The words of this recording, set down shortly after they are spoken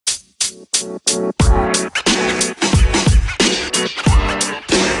What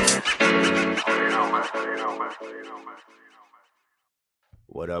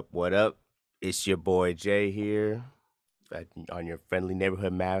up? What up? It's your boy Jay here on your friendly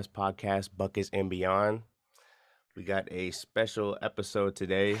neighborhood Mavs podcast, Buckets and Beyond. We got a special episode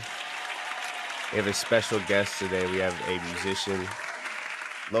today. We have a special guest today. We have a musician,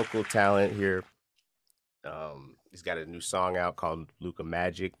 local talent here. He's got a new song out called Luka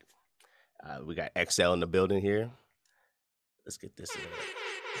Magic. We got XL in the building here. Let's get this in.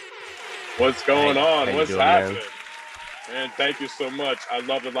 What's going on? What's doing, happening? Man? Man, thank you so much. I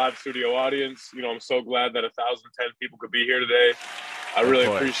love the live studio audience. You know, I'm so glad that 1,010 people could be here today. I really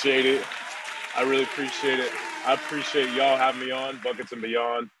appreciate it. I appreciate y'all having me on, Buckets and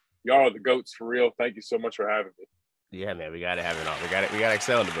Beyond. Y'all are the GOATs for real. Thank you so much for having me. Yeah, man, we gotta have it on. We got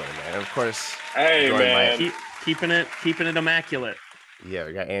XL in the building, man. And of course, hey man, keeping it immaculate. Yeah,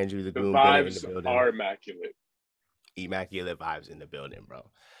 we got Andrew the Goon, vibes Bennett in the building. are immaculate. Immaculate vibes in the building, bro.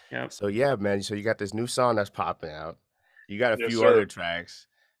 Yeah. So yeah, man. So you got this new song that's popping out. You got a Yes, few sir. other tracks.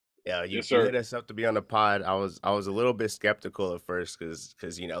 Yeah, you Yes, sir. hit us up to be on the pod. I was a little bit skeptical at first because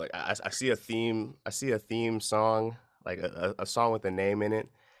you know, like I see a theme song, like a song with a name in it,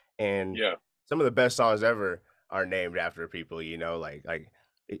 and Yeah. some of the best songs ever are named after people. You know, like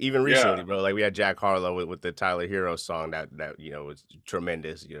even recently, bro. Like we had Jack Harlow with the Tyler Hero song that you know was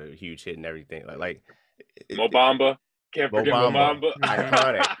tremendous. You know, huge hit and everything. Like Mo Bamba. Can't forget Mo Bamba.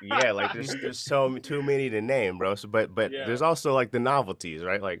 Iconic. Yeah, like there's too many to name, bro. So, but Yeah. there's also like the novelties,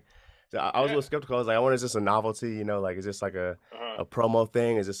 right? Like I was a little skeptical. I was like, I wonder, is this a novelty? You know, like is this like a promo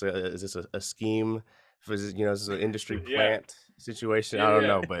thing? Is this a scheme? For you know, is this an industry plant situation? I don't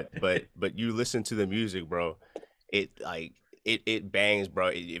know, but you listen to the music, bro. It bangs,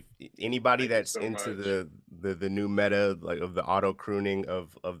 bro. If anybody that's into the new meta, like of the auto crooning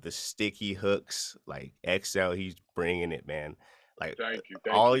of the sticky hooks, like XL, he's bringing it, man. Like Thank you.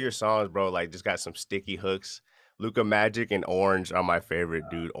 all your songs, bro, like just got some sticky hooks. Luka Magic and Orange are my favorite,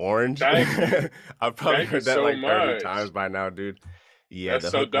 dude. Orange, Thank I've probably heard that so like 30 much. times by now, dude. Yeah, That's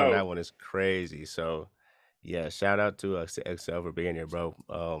the so hook on that dope. one is crazy. So yeah, shout out to XL for being here, bro.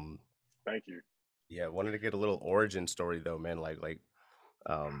 Thank you. Yeah, wanted to get a little origin story though, man.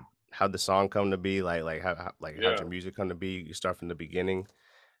 How'd the song come to be? How'd your music come to be? You start from the beginning,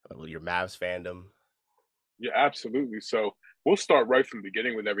 your Mavs fandom. Yeah, absolutely. So we'll start right from the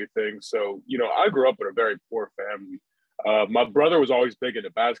beginning with everything. So, you know, I grew up in a very poor family. My brother was always big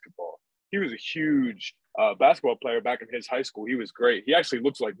into basketball. He was a huge basketball player back in his high school. He was great. He actually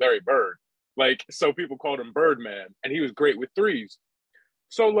looks like Larry Bird. Like, so people called him Birdman, and he was great with threes.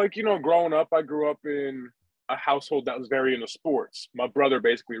 So, like, you know, growing up, I grew up in a household that was very into sports. My brother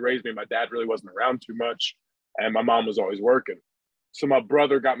basically raised me. My dad really wasn't around too much, and my mom was always working. So my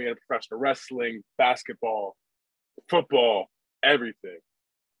brother got me into professional wrestling, basketball, football, everything,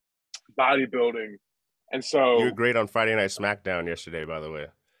 bodybuilding. And so you were great on Friday Night SmackDown yesterday, by the way.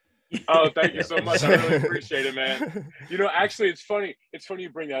 Oh, thank you so much. I really appreciate it, man. You know, actually, it's funny. It's funny you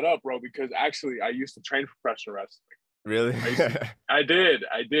bring that up, bro, because actually I used to train for professional wrestling. Really? I did.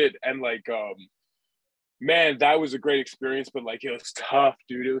 And like, man, that was a great experience, but like, it was tough,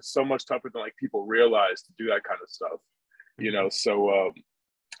 dude. It was so much tougher than like people realize to do that kind of stuff, you know? So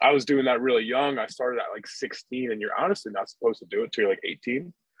I was doing that really young. I started at like 16, and you're honestly not supposed to do it till you're like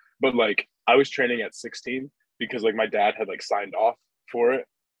 18. But like, I was training at 16 because like my dad had like signed off for it.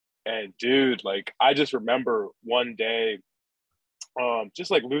 And dude, like, I just remember one day, just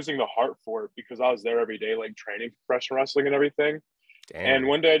like losing the heart for it because I was there every day, like training for professional wrestling and everything. Damn. And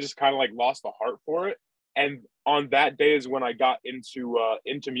one day I just kind of like lost the heart for it. And on that day is when I got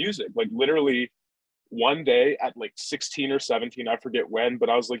into music. Like literally one day at like 16 or 17, I forget when, but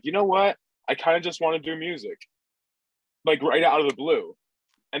I was like, you know what? I kind of just want to do music, like right out of the blue.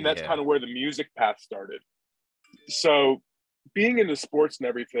 And that's kind of where the music path started. So being into sports and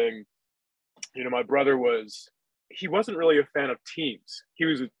everything, you know, my brother he wasn't really a fan of teams. He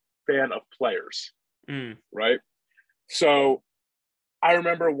was a fan of players, right? So I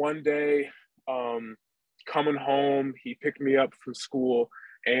remember one day coming home, he picked me up from school,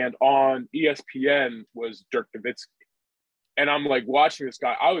 and on ESPN was Dirk Nowitzki. And I'm like watching this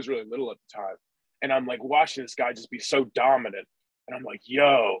guy. I was really little at the time. And I'm like watching this guy just be so dominant. And I'm like,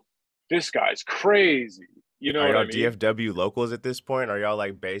 yo, this guy's crazy. You know what I mean? DFW locals at this point? Are y'all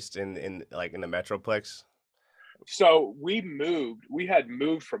like based in the Metroplex? So we had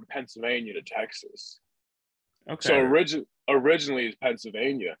moved from Pennsylvania to Texas. Okay. So originally it's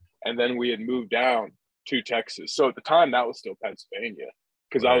Pennsylvania, and then we had moved down to Texas. So at the time that was still Pennsylvania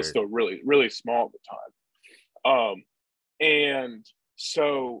because I was still really, really small at the time. And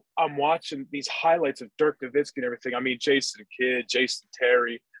So I'm watching these highlights of Dirk Nowitzki and everything. I mean, Jason Kidd, Jason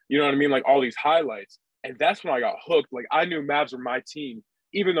Terry, you know what I mean? Like all these highlights. And that's when I got hooked. Like I knew Mavs were my team,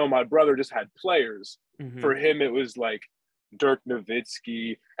 even though my brother just had players. For him, it was like Dirk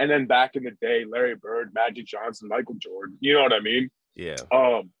Nowitzki. And then back in the day, Larry Bird, Magic Johnson, Michael Jordan. You know what I mean? Yeah.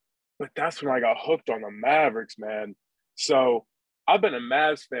 But that's when I got hooked on the Mavericks, man. So I've been a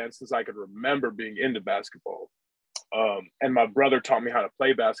Mavs fan since I could remember being into basketball. And my brother taught me how to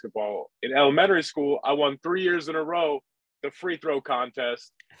play basketball. In elementary school, I won 3 years in a row the free throw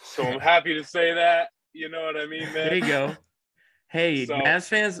contest. So I'm happy to say that. You know what I mean, man? There you go. Hey, So, Mavs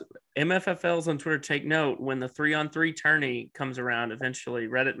fans, MFFLs on Twitter, take note when the 3-on-3 tourney comes around eventually.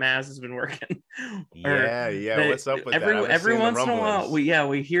 Reddit Mavs has been working. Yeah. What's up with that? Every once in a while,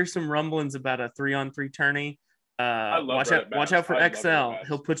 we hear some rumblings about a 3-on-3 tourney. Watch out for XL.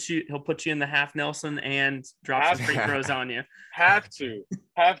 He'll put you in the half Nelson and drop some free throws on you. Have to.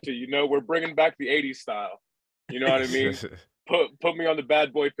 You know, we're bringing back the '80s style. You know what I mean? Put me on the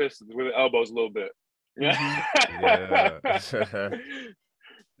bad boy Pistons with the elbows a little bit. Yeah.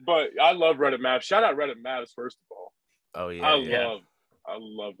 But I love Reddit Mavs. Shout out Reddit Mavs first of all. Oh yeah. I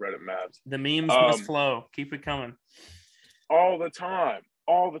love Reddit Mavs. The memes must flow. Keep it coming. All the time.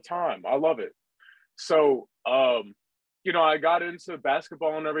 I love it. So, you know, I got into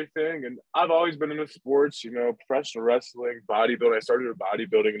basketball and everything, and I've always been into sports, you know, professional wrestling, bodybuilding. I started with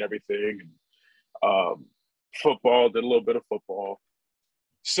bodybuilding and everything, and football, did a little bit of football.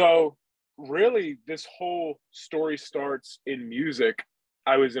 So really, this whole story starts in music.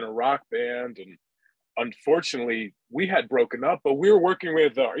 I was in a rock band, and unfortunately, we had broken up, but we were working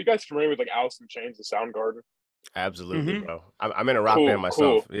with, are you guys familiar with like Alice in Chains, the Soundgarden? Absolutely, bro. I'm in a rock band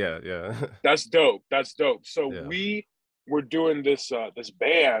myself. Cool. Yeah. That's dope. So we were doing this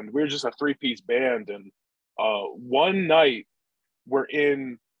band. We were just a 3-piece band, and one night we're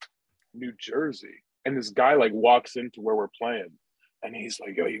in New Jersey, and this guy like walks into where we're playing, and he's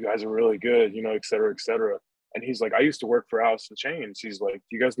like, "Yo, you guys are really good," you know, et cetera, et cetera. And he's like, "I used to work for Alice in Chains." He's like,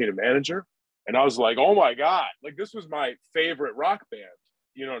 "Do you guys need a manager?" And I was like, "Oh my God!" Like this was my favorite rock band.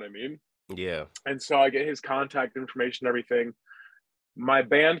 You know what I mean? Yeah. And so I get his contact information, everything. My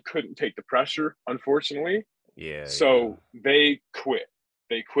band couldn't take the pressure, unfortunately. Yeah. So they quit.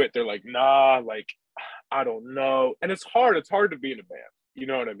 They're like, "Nah, like, I don't know." And it's hard. It's hard to be in a band. You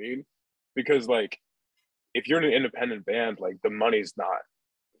know what I mean? Because like, if you're in an independent band, like the money's not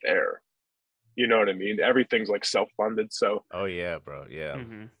there. You know what I mean? Everything's like self-funded. So. Oh yeah, bro. Yeah.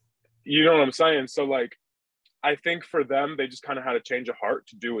 You know what I'm saying? So like, I think for them, they just kind of had a change of heart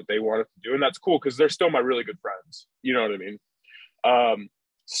to do what they wanted to do. And that's cool because they're still my really good friends. You know what I mean?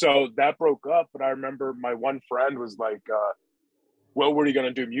 So that broke up. But I remember my one friend was like, "Well, what are you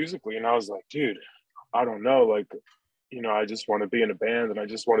going to do musically?" And I was like, "Dude, I don't know. Like, you know, I just want to be in a band and I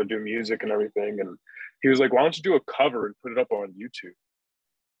just want to do music and everything." And he was like, "Why don't you do a cover and put it up on YouTube?"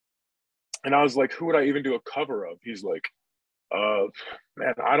 And I was like, "Who would I even do a cover of?" He's like,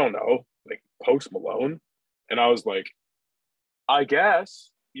 "Man, I don't know. Like Post Malone." And I was like, "I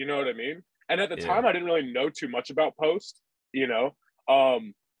guess," you know what I mean? And at the time, I didn't really know too much about Post, you know,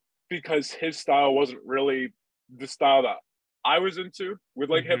 because his style wasn't really the style that I was into with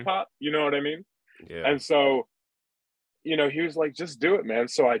like hip hop, you know what I mean? Yeah. And so, you know, he was like, "Just do it, man."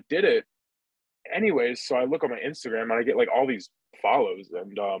 So I did it. Anyways, so I look on my Instagram and I get like all these follows.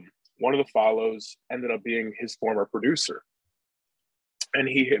 And one of the follows ended up being his former producer. And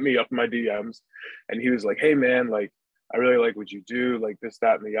he hit me up in my DMs and he was like, "Hey man, like, I really like what you do, like this,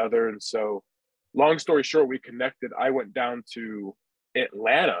 that, and the other." And so long story short, we connected. I went down to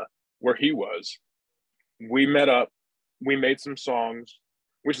Atlanta where he was. We met up, we made some songs,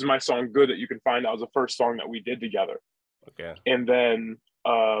 which is my song "Good" that you can find. That was the first song that we did together. Okay. And then,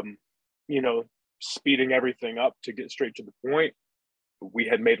 you know, speeding everything up to get straight to the point, we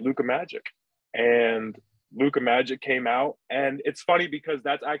had made Luka Magic. And Luka Magic came out, and it's funny because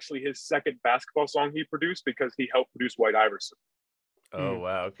that's actually his second basketball song he produced because he helped produce White Iverson. Oh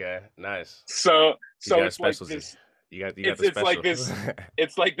wow, okay, nice. So it's like this. You got the It's special. like this.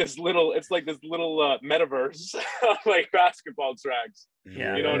 It's like this little metaverse like basketball tracks.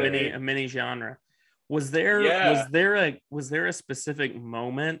 Yeah, you know what I a mini genre. Was there a specific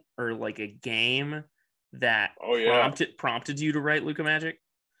moment or like a game that prompted you to write Luka Magic?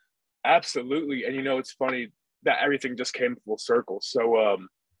 Absolutely. And you know, it's funny that everything just came full circle. So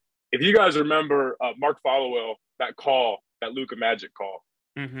if you guys remember Mark Followell, that Luka Magic call,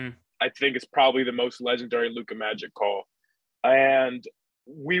 I think it's probably the most legendary Luka Magic call. And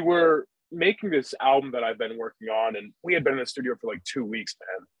we were making this album that I've been working on, and we had been in the studio for like 2 weeks,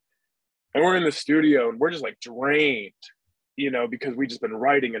 man. And we're in the studio and we're just like drained, because we just been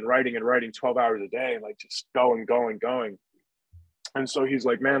writing and writing and writing 12 hours a day, like just going. And so he's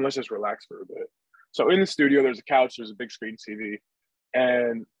like, man, let's just relax for a bit. So in the studio, there's a couch, there's a big screen TV,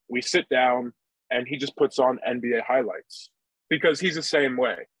 and we sit down and he just puts on NBA highlights because he's the same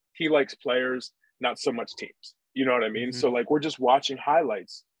way. He likes players, not so much teams. You know what I mean? Mm-hmm. So like, we're just watching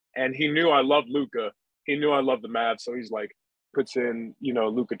highlights, and he knew I loved Luka. He knew I loved the Mavs. So he's like, puts in,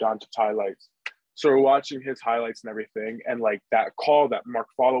 Luka Doncic highlights. So we're watching his highlights and everything. And like that call, that Mark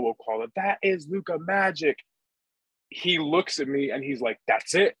Follow will call it, that is Luka Magic. He looks at me and he's like,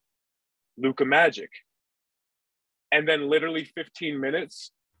 that's it, Luka Magic. And then literally 15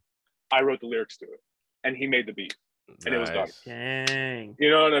 minutes, I wrote the lyrics to it and he made the beat. And it was done. Dang. You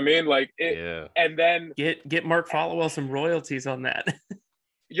know what I mean? Like it, yeah. And then get Mark Followill some royalties on that.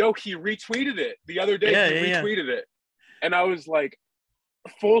 Yo, he retweeted it the other day. He retweeted it. And I was like,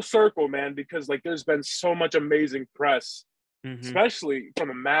 full circle, man, because like there's been so much amazing press, especially from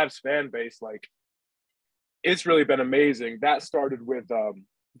the Mavs fan base. Like it's really been amazing. That started with the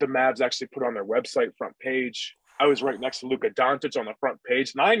Mavs actually put on their website front page. I was right next to Luka Doncic on the front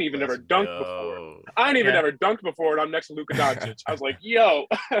page, and I ain't even never dunked before. Never dunked before, and I'm next to Luka Doncic. I was like, yo,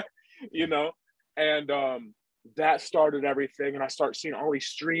 and that started everything. And I start seeing all these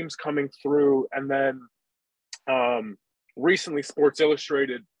streams coming through. And then recently Sports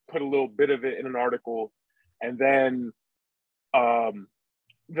Illustrated put a little bit of it in an article. And then the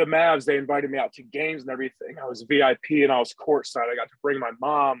Mavs, they invited me out to games and everything. I was VIP and I was courtside. I got to bring my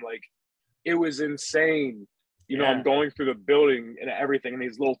mom. Like, it was insane. I'm going through the building and everything in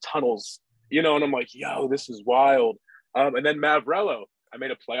these little tunnels, and I'm like, yo, this is wild. And then Mavrello, I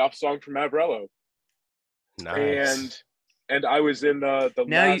made a playoff song for Mavrello. Nice. And I was in the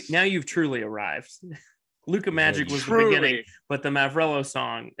now you've truly arrived. Luka Magic was the beginning, but the Mavrello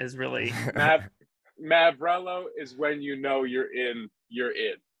song is really Mavrello is when you're in.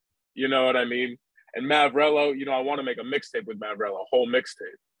 You know what I mean? And Mavrello, I want to make a mixtape with Mavrello, a whole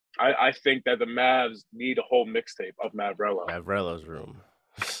mixtape. I think that the Mavs need a whole mixtape of Mavrello. Mavrello's room.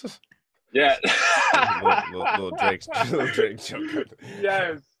 Yeah. little Drake joke.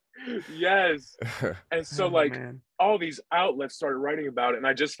 Yes. And so all these outlets started writing about it. And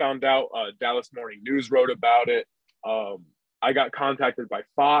I just found out Dallas Morning News wrote about it. I got contacted by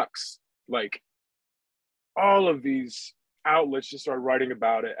Fox. Like all of these outlets just started writing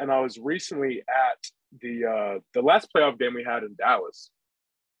about it. And I was recently at the last playoff game we had in Dallas.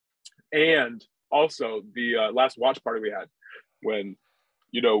 And also the last watch party we had when,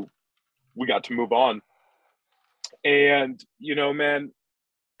 we got to move on. And, man,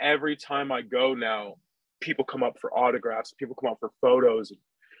 every time I go now, people come up for autographs, people come up for photos. And,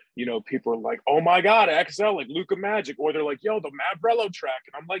 people are like, oh my God, XL, like Luka Magic. Or they're like, yo, the Mavrello track.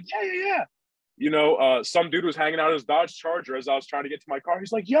 And I'm like, yeah. Some dude was hanging out in his Dodge Charger as I was trying to get to my car.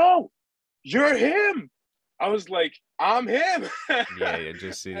 He's like, yo, you're him. I was like, I'm him. yeah,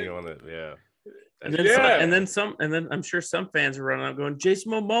 just seeing you on it. Yeah. And then I'm sure some fans are running out going,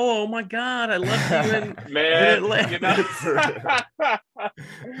 Jason Momoa, oh my God, I love you in man,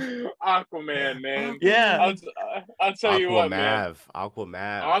 Aquaman, man. Yeah. I'll tell you what, man.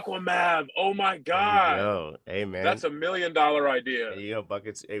 Aquamav. Oh my God. Yo, hey man. That's $1 million idea. Hey, yo,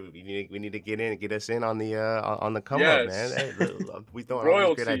 Buckets. Hey, we need to get us in on the come up, man. Hey, we throwing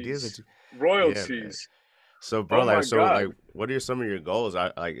all these great ideas at you. Royalties. Yeah, so, bro, what are some of your goals?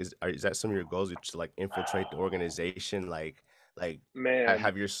 Is that some of your goals to like infiltrate the organization? Like, man,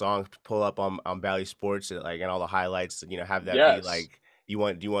 have your song pull up on Bally Sports and all the highlights? Have that be like do you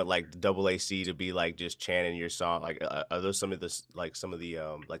want like the AAC to be like just chanting your song? Like, are those some of the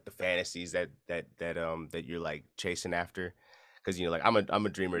the fantasies that you're like chasing after? Because I'm a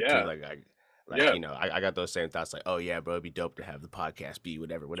dreamer too. I got those same thoughts. Like, oh yeah, bro, it'd be dope to have the podcast be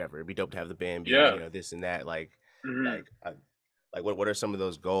whatever. It'd be dope to have the band be, this and that. What are some of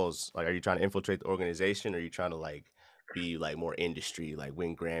those goals? Like, are you trying to infiltrate the organization, or are you trying to be more industry,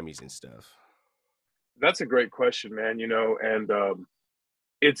 win Grammys and stuff? That's a great question, man. And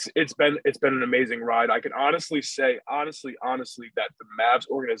it's been an amazing ride. I can honestly say, that the Mavs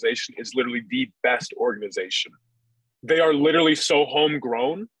organization is literally the best organization. They are literally so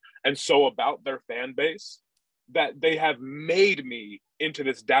homegrown and so about their fan base that they have made me into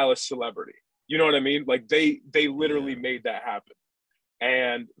this Dallas celebrity. You know what I mean? Like they literally made that happen.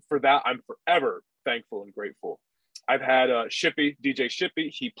 And for that, I'm forever thankful and grateful. I've had Shippy, DJ Shippy.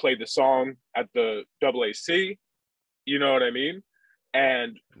 He played the song at the AAC. You know what I mean?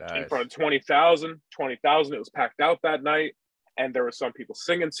 And in front of 20,000, it was packed out that night. And there were some people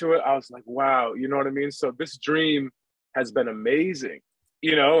singing to it. I was like, wow, you know what I mean? So this dream has been amazing.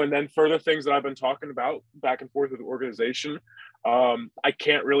 and then further things that I've been talking about back and forth with the organization. I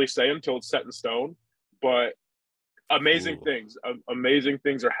can't really say until it's set in stone, but amazing things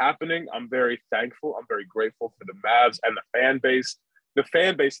are happening. I'm very thankful. I'm very grateful for the Mavs and the fan base. The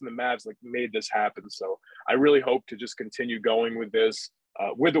fan base and the Mavs made this happen. So I really hope to just continue going with this,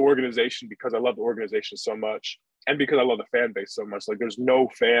 with the organization, because I love the organization so much and because I love the fan base so much. There's no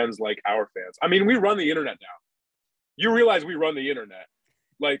fans like our fans. I mean, we run the internet now. You realize we run the internet.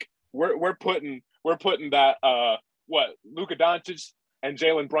 We're putting that Luka Doncic and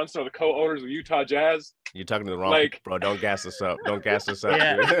Jalen Brunson are the co-owners of Utah Jazz. You're talking to the wrong people, bro. Don't gas us up. Don't gas us up.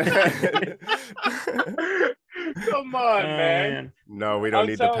 Yeah. Come on, man. No, we don't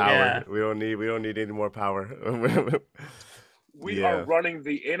need the power. Yeah. We don't need any more power. We are running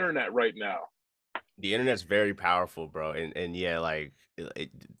the internet right now. The internet's very powerful, bro. And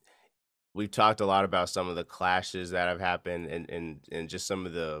we've talked a lot about some of the clashes that have happened and just some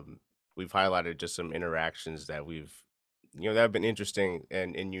of we've highlighted just some interactions that that have been interesting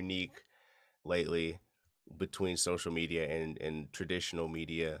and unique lately between social media and traditional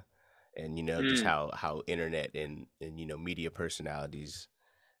media, and just how internet and media personalities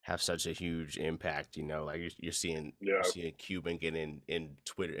have such a huge impact. You're seeing Cuban getting in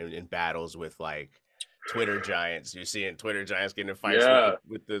Twitter in battles with Twitter giants. You're seeing Twitter giants getting in fights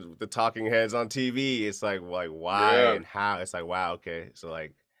with the talking heads on TV. It's why and how. It's wow, okay, so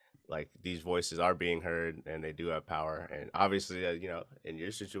these voices are being heard and they do have power. And obviously, in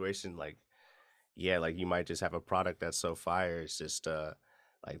your situation, you might just have a product that's so fire. It's just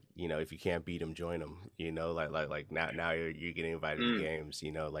if you can't beat them, join them. Now you're getting invited to games.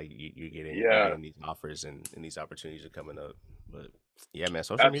 You're getting these offers and these opportunities are coming up. But yeah, man,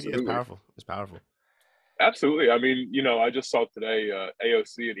 social media is powerful. It's powerful. Absolutely. I mean, I just saw today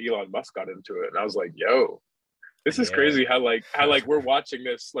AOC and Elon Musk got into it, and I was like, yo. This is crazy how we're watching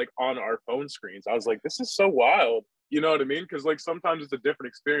this on our phone screens. I was like, this is so wild. You know what I mean? Because sometimes it's a different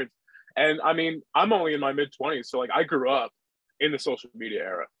experience. And I mean, I'm only in my mid-20s, so I grew up in the social media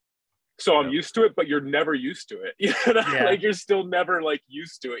era. So I'm used to it, but you're never used to it. You're still never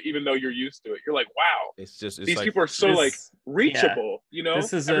used to it, even though you're used to it. You're wow. It's these people are so reachable.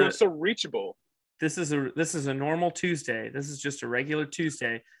 Everyone's so reachable. This is a normal Tuesday. This is just a regular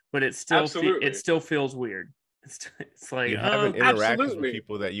Tuesday, but it still feels weird. It's you have interactions with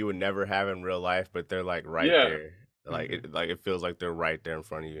people that you would never have in real life, but they're right there. It feels like they're right there in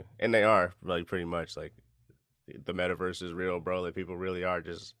front of you, and they are pretty much. The metaverse is real, bro. People really are.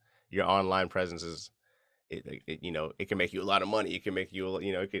 Just your online presence is, it can make you a lot of money. It can make you,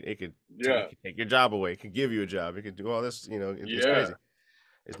 it could take your job away. It could give you a job. It could do all this. It's crazy.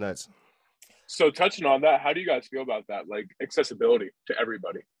 It's nuts. So touching on that, how do you guys feel about that? Accessibility to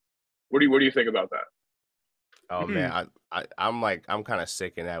everybody. What do you think about that? Oh man, I'm kind of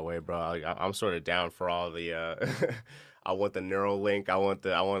sick in that way, bro. I'm sort of down for all the I want the neural link. I want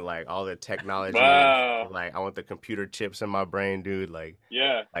all the technology. Wow. I want the computer chips in my brain, dude. Let's.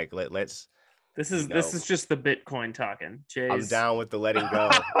 This is just the Bitcoin talking. Jay's... I'm down with the letting go.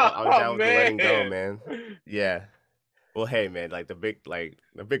 I'm down with the letting go, man. Yeah. Well, hey, man, the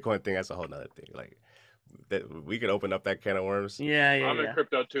Bitcoin thing. That's a whole nother thing. That we could open up that can of worms. Yeah. I'm in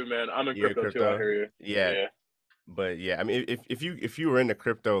crypto too, man. I'm in crypto too. I hear you. Yeah. But yeah, I mean, if you were into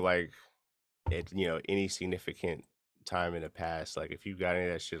crypto at any significant time in the past, if you got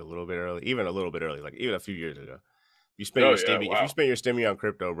into that shit a little bit early, even a even a few years ago, you spent your stimmy. Wow. If you spent your stimmy on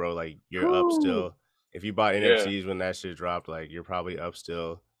crypto, bro, you're up still. If you bought NFTs when that shit dropped, you're probably up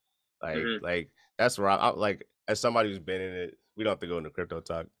still. That's where I as somebody who's been in it. We don't have to go into crypto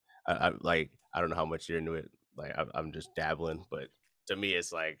talk. I don't know how much you're into it. I'm just dabbling, but to me,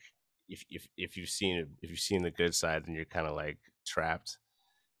 it's if you've seen the good side, then you're kind of trapped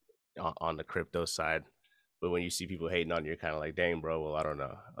on the crypto side. But when you see people hating on you, you're kind of dang, bro. Well, I don't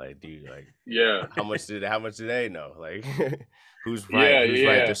know. Dude, how much do they know? Who's right? Who's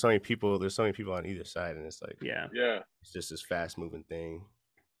right? There's so many people on either side, and it's it's just this fast moving thing.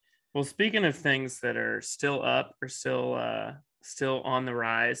 Well, speaking of things that are still up or still on the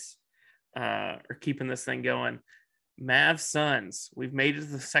rise, or keeping this thing going. Mavs Suns. We've made it to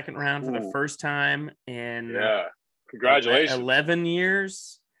the second round for the first time in congratulations 11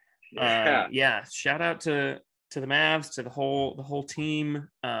 years. Shout out to the Mavs, to the whole team.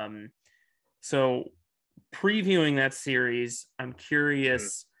 So previewing that series, I'm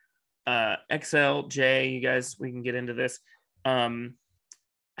curious. XL, Jay, you guys, we can get into this.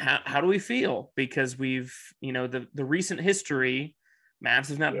 How do we feel? Because we've the recent history, Mavs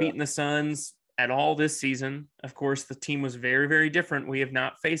have not beaten the Suns at all this season. Of course, the team was very, very different. We have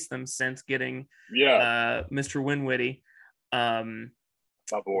not faced them since getting Mr. Winwitty.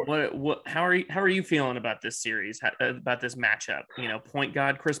 My boy. How are you feeling about this series? About this matchup? Point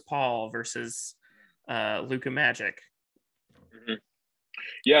guard Chris Paul versus Luka Magic. Mm-hmm.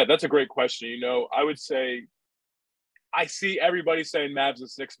 Yeah, that's a great question. I would say I see everybody saying Mavs in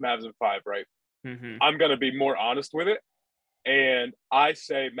 6, Mavs in 5, right? Mm-hmm. I'm gonna be more honest with it, and I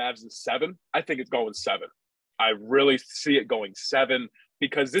say Mavs in 7. I think it's going 7. I really see it going 7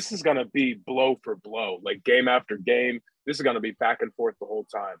 because this is gonna be blow for blow, like game after game. This is gonna be back and forth the whole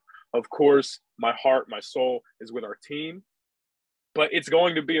time. Of course, my heart, my soul is with our team, but it's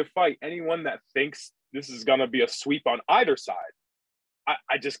going to be a fight. Anyone that thinks this is gonna be a sweep on either side, I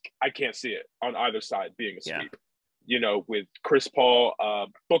can't see it on either side being a sweep. With Chris Paul,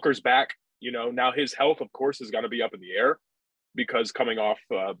 Booker's back. Now his health, of course, is going to be up in the air because coming off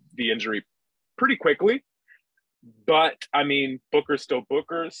the injury pretty quickly. But I mean, Booker's still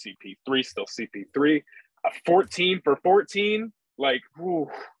Booker, CP3 still CP3. 14 for 14, like, whew,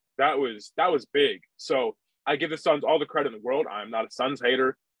 that was big. So I give the Suns all the credit in the world. I'm not a Suns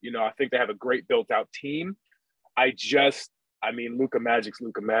hater. I think they have a great built out team. Luka Magic's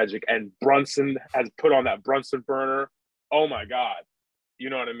Luka Magic, and Brunson has put on that Brunson burner. Oh my God. You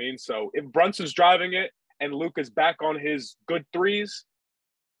know what I mean? So if Brunson's driving it and Luka's back on his good threes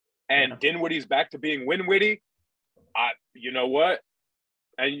and Dinwiddie's back to being Winwitty, you know what?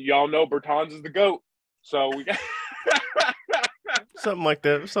 And y'all know Bertans is the GOAT. So we got something like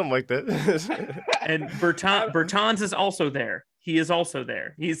that. And Bertans is also there. He is also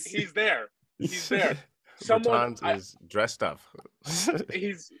there. He's there. He's there. Bertans is dressed up.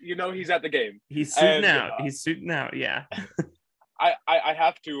 He's at the game. He's suiting out. He's suiting out. Yeah. I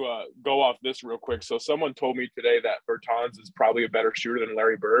have to go off this real quick. So someone told me today that Bertans is probably a better shooter than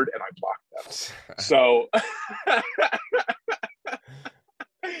Larry Bird, and I blocked them. So,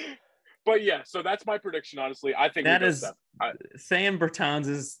 but yeah, so that's my prediction. Honestly, I think that is saying Bertans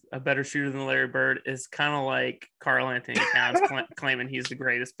is a better shooter than Larry Bird is kind of like Karl Anthony Towns claiming he's the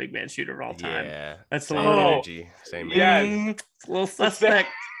greatest big man shooter of all time. Yeah, that's a little energy. Same. Yes, it's a little suspect.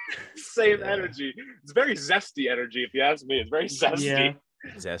 Same energy. It's very zesty energy, if you ask me. It's very zesty. Yeah.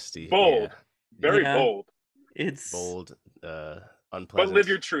 Zesty. Bold. Very bold. It's bold. Unpleasant. But live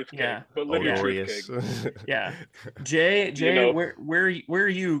your truth, King. Yeah. But live your truth, King. Yeah. Jay, where are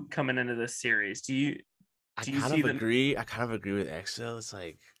you coming into this series? I kind of agree with Excel. It's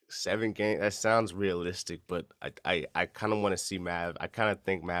like 7 games. That sounds realistic, but I kind of want to see Mavs. I kind of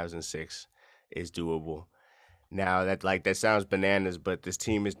think Mavs in 6 is doable. Now that sounds bananas, but this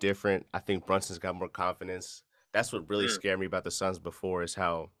team is different. I think Brunson's got more confidence. That's what really scared me about the Suns before is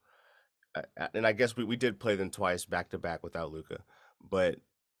how, and I guess we did play them twice back to back without Luka, but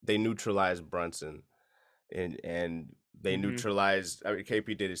they neutralized Brunson, and they neutralized. I mean,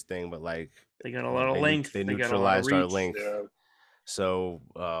 KP did his thing, but they got a lot of length. They neutralized our length. Yeah. So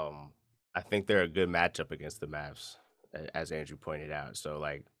I think they're a good matchup against the Mavs, as Andrew pointed out. So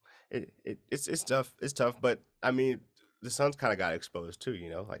it's tough. It's tough, but I mean, the Suns kind of got exposed too.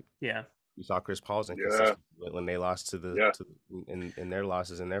 You saw Chris Paul's inconsistency when they lost to in their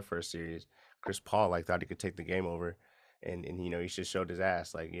losses in their first series. Chris Paul thought he could take the game over, and he just showed his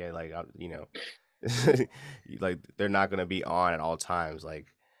ass. They're not gonna be on at all times.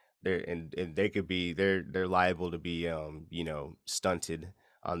 They could be they're liable to be stunted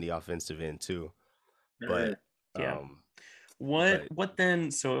on the offensive end too. But What then?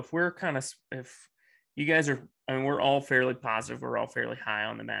 So if you guys are, I mean, we're all fairly positive. We're all fairly high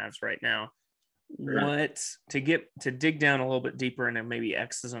on the Mavs right now. What to dig down a little bit deeper into maybe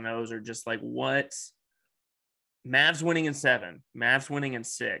X's and O's, or just what Mavs winning in 7, Mavs winning in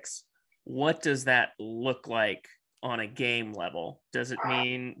 6. What does that look like on a game level? Does it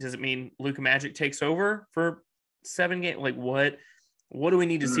mean Luka Magic takes over for 7 games? What do we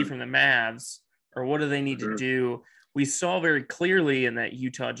need to see from the Mavs, or what do they need to do? We saw very clearly in that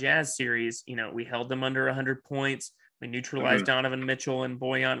Utah Jazz series, we held them under 100 points. We neutralized Donovan Mitchell and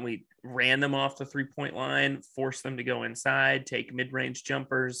Boyan. We ran them off the 3-point line, forced them to go inside, take mid-range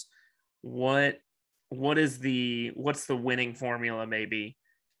jumpers. What's the winning formula maybe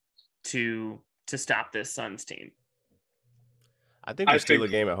to stop this Suns team? I think we steal a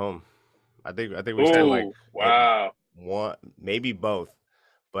game at home. I think we steal one, maybe both,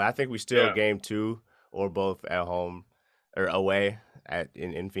 but I think we steal game 2 or both at home or away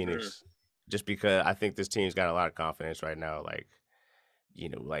in Phoenix, just because I think this team's got a lot of confidence right now.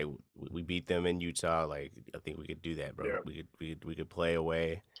 We beat them in Utah. I think we could do that, bro. Yeah. We could play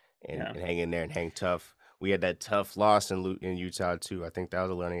away and hang in there and hang tough. We had that tough loss in Utah too. I think that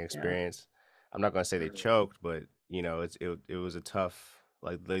was a learning experience. I'm not gonna say they choked, but it was a tough.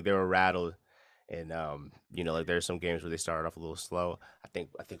 They were rattled, And like there's some games where they started off a little slow. I think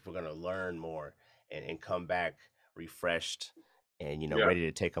we're gonna learn more and come back refreshed and ready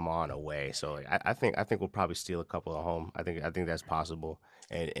to take them on away. So like, I think we'll probably steal a couple at home. I think that's possible.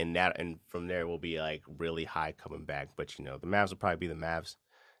 And from there we'll be like really high coming back. But the Mavs will probably be the Mavs.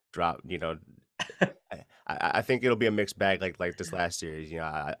 Drop. I think it'll be a mixed bag like this last series.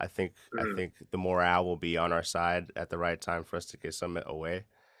 I think the morale will be on our side at the right time for us to get some away,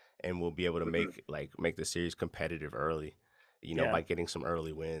 and we'll be able to make the series competitive early, by getting some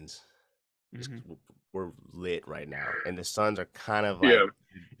early wins. Just, we're lit right now, and the Suns are kind of like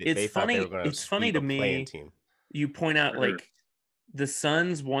it's they thought funny. they were going to It's funny to me. Team. You point out like the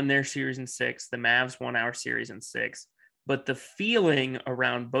Suns won their series in 6, the Mavs won our series in 6. But the feeling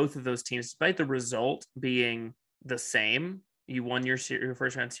around both of those teams, despite the result being the same, you won your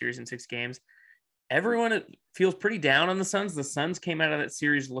first round series in 6 games. Everyone feels pretty down on the Suns. The Suns came out of that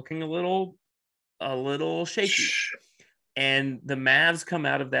series looking a little shaky, and the Mavs come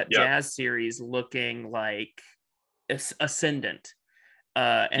out of that Jazz series looking like ascendant.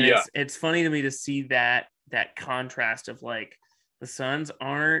 It's funny to me to see that contrast of like, the Suns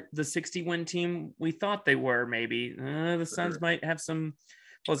aren't the 60-win team we thought they were. Maybe the Suns might have some.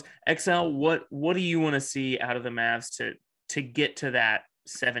 XL, what do you want to see out of the Mavs to get to that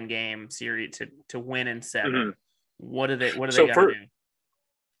 7-game series to win in 7? What do they got to do?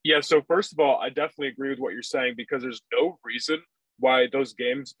 Yeah. So first of all, I definitely agree with what you're saying, because there's no reason why those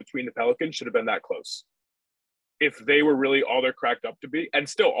games between the Pelicans should have been that close. If they were really all they're cracked up to be, and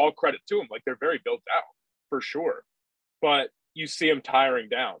still all credit to them, like they're very built out for sure, but you see them tiring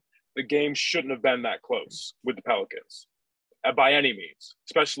down. The game shouldn't have been that close with the Pelicans by any means,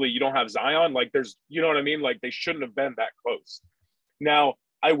 especially you don't have Zion. Like there's, you know what I mean? Like they shouldn't have been that close. Now,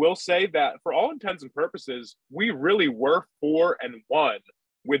 I will say that for all intents and purposes, we really were 4-1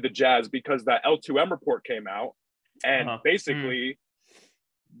 with the Jazz, because that L2M report came out and basically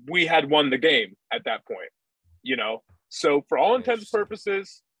we had won the game at that point, So for all intents and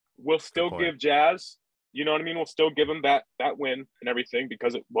purposes, we'll still give Jazz, you know what I mean? We'll still give them that win and everything,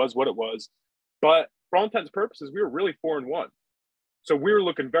 because it was what it was. But for all intents and purposes, we were really 4-1. So we were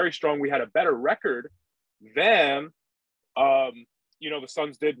looking very strong. We had a better record than, the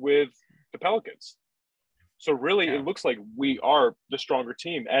Suns did with the Pelicans. So really, it looks like we are the stronger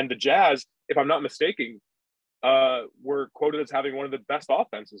team. And the Jazz, if I'm not mistaken, were quoted as having one of the best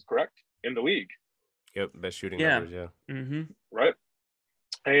offenses, correct, in the league. Yep, best shooting numbers, Right?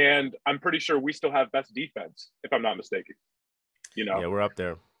 And I'm pretty sure we still have best defense, if I'm not mistaken. Yeah, we're up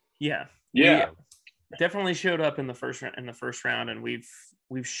there. Yeah. We definitely showed up in the first round, and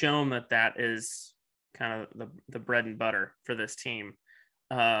we've shown that is kind of the bread and butter for this team.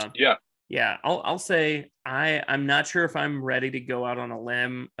 I'll say I'm not sure if I'm ready to go out on a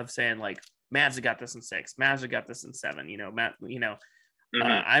limb of saying like Mavs have got this in 6, Mavs have got this in 7.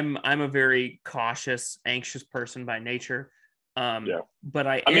 I'm a very cautious, anxious person by nature. But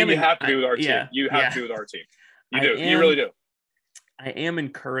you have to be with our team. You have to be with our team. You do. You really do. I am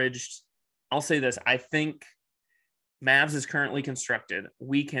encouraged. I'll say this. I think Mavs is currently constructed.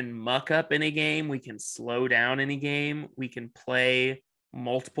 We can muck up any game. We can slow down any game. We can play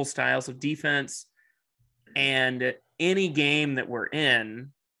multiple styles of defense. And any game that we're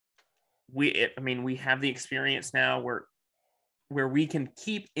in, we have the experience now where we can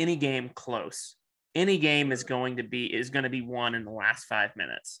keep any game close. Any game is going to be won in the last 5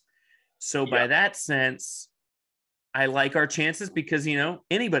 minutes. So by that sense, I like our chances, because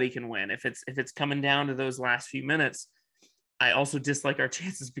anybody can win if it's coming down to those last few minutes. I also dislike our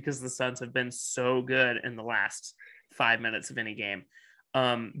chances because the Suns have been so good in the last 5 minutes of any game.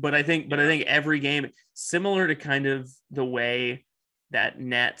 But I think every game, similar to kind of the way that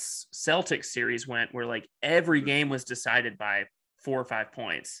Nets Celtics series went, where like every game was decided by 4 or 5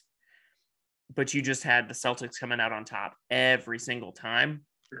 points, but you just had the Celtics coming out on top every single time.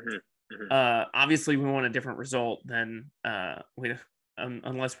 Obviously we want a different result than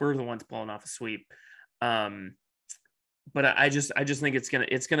unless we're the ones pulling off a sweep. But I just think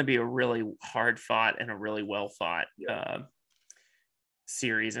it's gonna be a really hard fought and a really well fought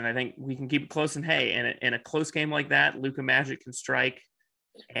series, and I think we can keep it close. And hey, in a close game like that, Luka Magic can strike,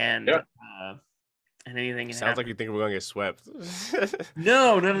 and anything can Sounds happen. like you think we're gonna get swept.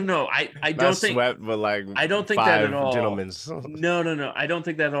 No. I don't think swept, but like I don't think that at all. Gentlemen. No. I don't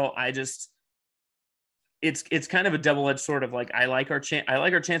think that at all. I just it's kind of a double-edged sword of like I like our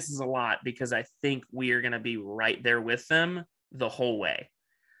chances a lot, because I think we are going to be right there with them the whole way.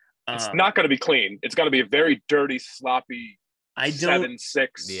 It's not going to be clean. It's going to be a very dirty, sloppy 7-6.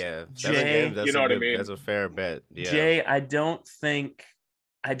 Yeah, Jay, games, you know what I mean? That's a fair bet. Yeah. Jay, I don't think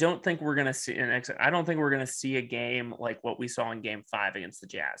I don't think we're gonna see I don't think we're gonna see a game like what we saw in Game 5 against the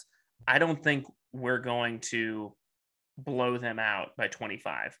Jazz. I don't think we're going to blow them out by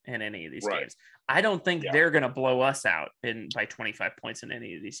 25 in any of these games. I don't think they're going to blow us out by 25 points in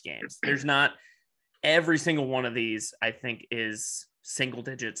any of these games. There's not every single one of these, I think, is single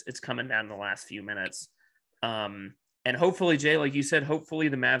digits. It's coming down to the last few minutes. And hopefully, Jay, like you said, hopefully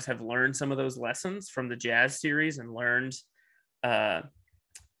the Mavs have learned some of those lessons from the Jazz series and learned how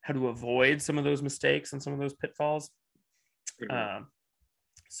to avoid some of those mistakes and some of those pitfalls.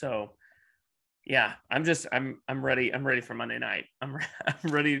 So yeah, I'm ready. I'm ready for Monday night. I'm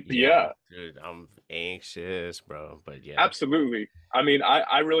ready. Yeah, dude, I'm anxious, bro. But yeah, absolutely. I mean,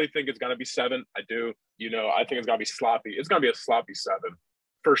 I really think it's gonna be 7. I do. I think it's gonna be sloppy. It's gonna be a sloppy 7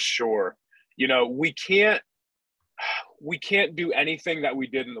 for sure. We can't do anything that we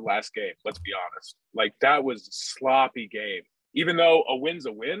did in the last game. Let's be honest. Like, that was a sloppy game. Even though a win's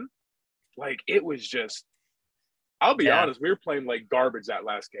a win, like, it was just. I'll be honest. We were playing like garbage that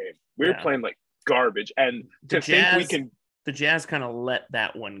last game. We were playing like garbage, and the Jazz kind of let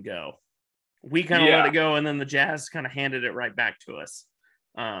that one go. We kind of let it go, and then the Jazz kind of handed it right back to us.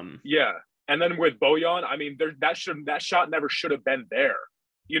 And then with Bojan, I mean, that shot never should have been there.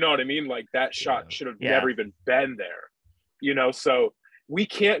 You know what I mean? Like, that shot should have never even been there. So we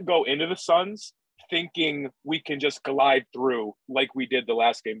can't go into the Suns thinking we can just glide through like we did the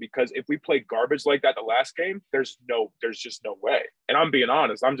last game, because if we play garbage like that the last game, there's just no way. And I'm being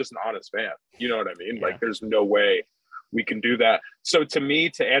honest, I'm just an honest fan. You know what I mean? Like, there's no way we can do that. So to me,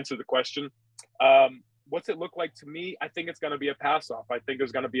 to answer the question, what's it look like to me? I think it's going to be a pass off. I think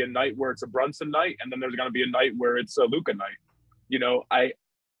there's going to be a night where it's a Brunson night, and then there's going to be a night where it's a Luka night.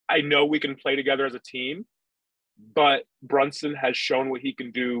 I know we can play together as a team, but Brunson has shown what he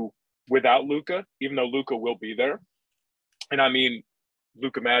can do without Luka, even though Luka will be there. And I mean,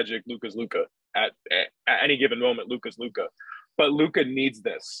 Luka Magic, Luka's Luka. At any given moment, Luka's Luka. But Luka needs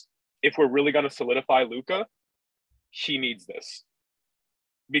this. If we're really going to solidify Luka, he needs this.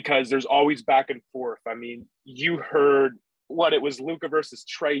 Because there's always back and forth. I mean, you heard it was Luka versus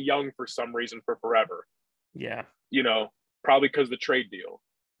Trae Young for some reason for forever. Yeah. Probably because of the trade deal.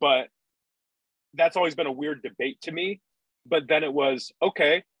 But that's always been a weird debate to me. But then it was,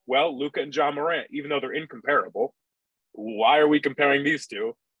 okay, well, Luka and Ja Morant, even though they're incomparable, why are we comparing these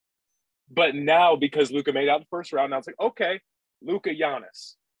two? But now, because Luka made out the first round, now it's like, okay, Luka,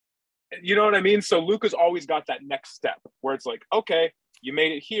 Giannis. You know what I mean? So Luka's always got that next step where it's like, okay, you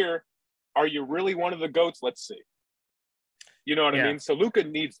made it here. Are you really one of the GOATs? Let's see. You know what I mean? So Luka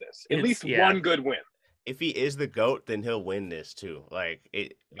needs this. At least one good win. If he is the GOAT, then he'll win this too.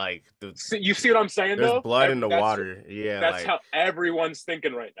 You see what I'm saying? There's blood in the water. Yeah, that's how everyone's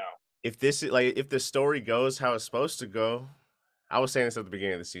thinking right now. If the story goes how it's supposed to go, I was saying this at the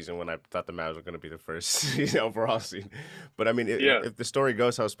beginning of the season when I thought the Mavs were going to be the first overall seed. But I mean, if the story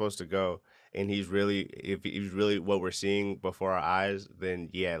goes how it's supposed to go, and if he's really what we're seeing before our eyes, then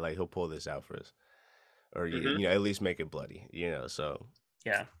he'll pull this out for us, or at least make it bloody. So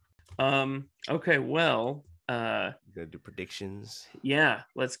yeah. Okay, well, you're gonna do predictions. Yeah,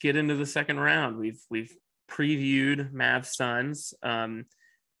 let's get into the second round. We've previewed Mavs Suns. XL,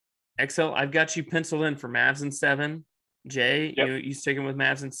 I've got you penciled in for Mavs in 7. Jay, you sticking with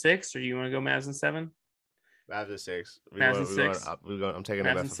Mavs in 6, or you want to go Mavs in 7? Mavs in 6. Mavs in 6. I'm taking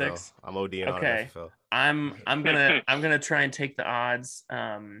Mavs the in FFL. 6. I'm ODing on FFL. I'm gonna try and take the odds.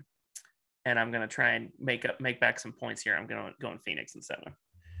 And I'm gonna try and make back some points here. I'm going Phoenix in 7.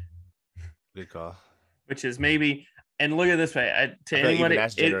 Good call. Which is maybe, and look at it this way,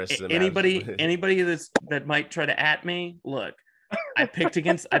 anybody that might try to at me, look, I picked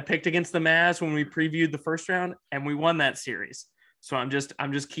against the Mavs when we previewed the first round, and we won that series. So I'm just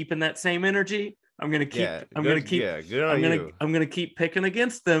keeping that same energy. I'm gonna keep picking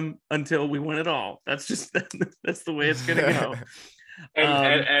against them until we win it all. That's the way it's gonna go.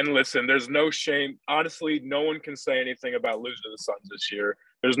 And listen, there's no shame. Honestly, no one can say anything about losing to the Suns this year.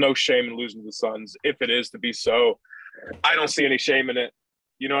 There's no shame in losing to the Suns. If it is to be so, I don't see any shame in it.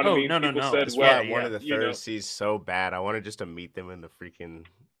 You know what I mean? No. That's why I wanted the third seed so bad. I wanted just to meet them in the freaking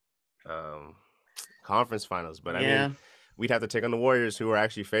conference finals. But I mean, we'd have to take on the Warriors, who are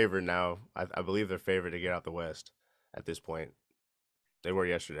actually favored now. I believe they're favored to get out the West at this point. They were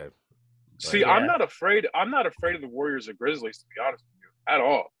yesterday. See, I'm not afraid. I'm not afraid of the Warriors or Grizzlies, to be honest with you, at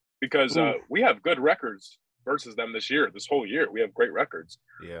all, because we have good records versus them this whole year. We have great records.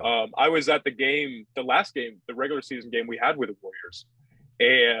 Yeah. I was at the last game, the regular season game we had with the Warriors,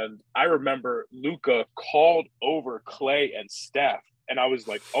 and I remember Luka called over Clay and Steph, and I was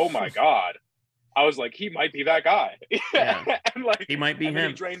like, oh my God, I was like, he might be that guy. Yeah. And like He might be him.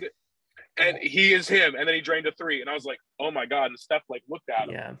 He drained it, and he is him. And then he drained a 3, and I was like, oh my god. And Steph like looked at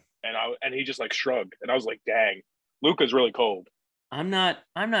him, and he just like shrugged, and I was like, dang, Luka's really cold. I'm not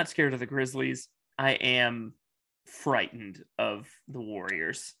scared of the Grizzlies. I am frightened of the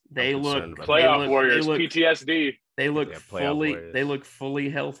Warriors. They look playoff Warriors, PTSD. They look fully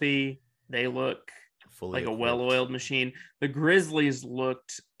healthy. They look fully like equipped. A well-oiled machine. The Grizzlies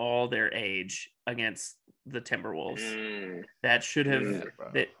looked all their age against the Timberwolves. That should have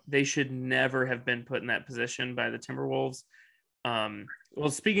they should never have been put in that position by the Timberwolves. Well,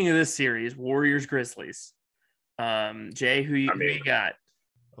 speaking of this series, Warriors Grizzlies. Jay, who you got?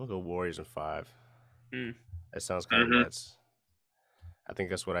 I'll go Warriors in 5. That sounds kind of nuts. I think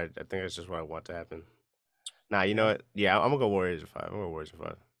that's just what I want to happen. Nah, you know what? Yeah, I'm gonna go Warriors in 5. I'm gonna go Warriors in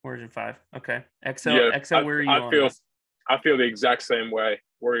 5. Warriors in 5. Okay. XL, where are you on this? I feel the exact same way.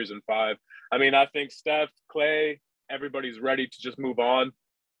 Warriors in 5. I mean, I think Steph, Clay, everybody's ready to just move on,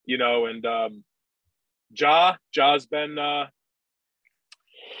 you know, and Ja's been rough.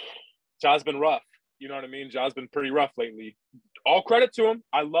 You know what I mean? Ja's been pretty rough lately. All credit to him.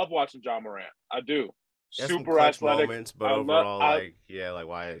 I love watching Ja Morant. I do. Super athletic moments, but overall,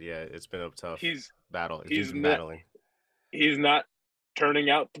 it's been a tough battle. He's been battling. He's not turning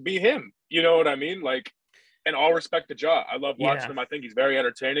out to be him. You know what I mean? Like, and all respect to Ja. I love watching him. I think he's very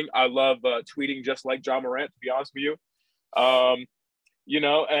entertaining. I love tweeting just like Ja Morant, to be honest with you. You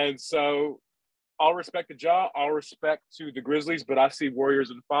know, and so all respect to Ja, all respect to the Grizzlies, but I see Warriors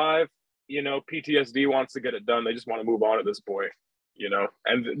in 5. You know, PTSD wants to get it done. They just want to move on at this point, you know,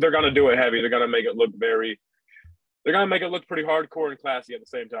 and they're going to do it heavy. They're going to make it look pretty hardcore and classy at the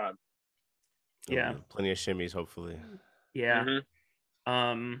same time. Yeah. Plenty of shimmies, hopefully. Yeah.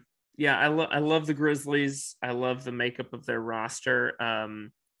 Yeah, I love the Grizzlies. I love the makeup of their roster.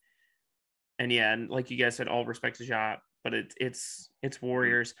 And yeah, and like you guys said, all respect to Ja, but it's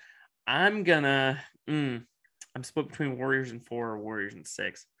Warriors. I'm split between Warriors in 4 or Warriors in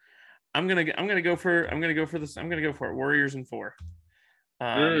 6. I'm gonna go for it. Warriors in 4.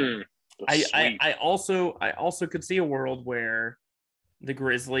 I also could see a world where the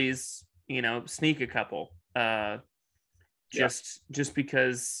Grizzlies, you know, sneak a couple. Just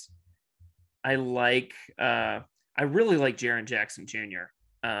because I really like Jaren Jackson Jr.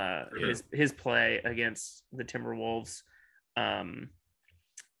 His play against the Timberwolves.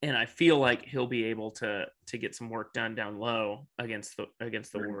 And I feel like he'll be able to get some work done down low against the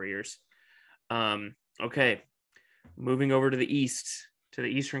Warriors. Okay, moving over to the East, to the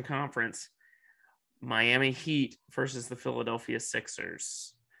Eastern Conference, Miami Heat versus the Philadelphia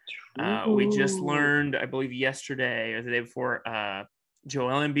Sixers. We just learned, I believe yesterday or the day before,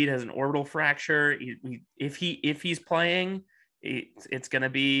 Joel Embiid has an orbital fracture. If he's playing, it's gonna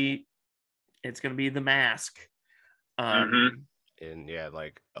be the mask. And yeah,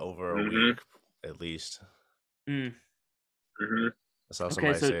 like over a week at least. I saw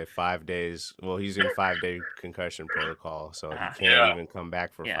somebody say 5 days. Well, he's in 5-day concussion protocol, so he can't even come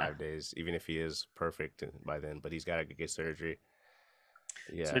back for 5 days, even if he is perfect by then. But he's got to get surgery.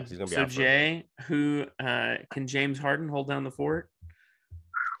 Yeah, so, he's gonna be so out for Jay, who can James Harden hold down the fort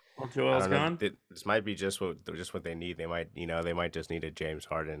while Joel's gone? This might be just what they need. They might just need a James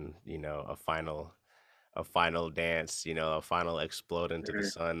Harden, a final dance, a final explode into the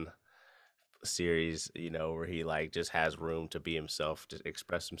sun series, where he like just has room to be himself, to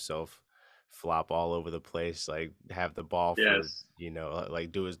express himself, flop all over the place, like have the ball for,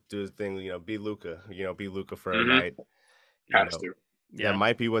 like do his thing, be Luka, for a night. That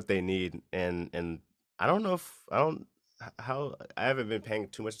might be what they need. And I haven't been paying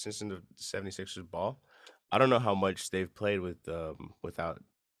too much attention to the 76ers ball. I don't know how much they've played with without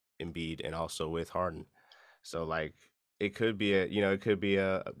Embiid and also with Harden. So like it could be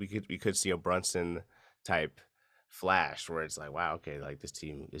we could see a Brunson type flash where it's like, wow, okay, like this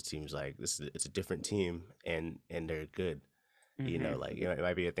team's like it's a different team and they're good. It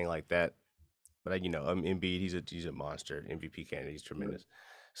might be a thing like that. But Embiid, he's a monster, MVP candidate, he's tremendous.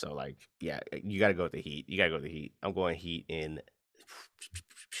 So like, yeah, you got to go with the Heat. I'm going Heat in.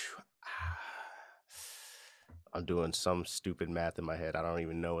 I'm doing some stupid math in my head. I don't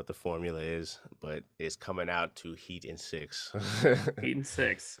even know what the formula is, but it's coming out to Heat in 6. Heat in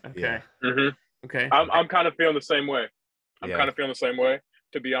 6. Okay. Yeah. Okay. I'm kind of feeling the same way. To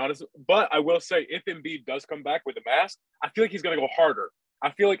be honest. But I will say, if Embiid does come back with a mask, I feel like he's going to go harder. I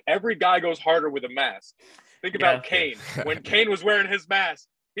feel like every guy goes harder with a mask. Think about Kane. When Kane was wearing his mask,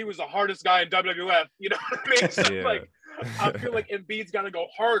 he was the hardest guy in WWF. You know what I mean? So I feel like Embiid's got to go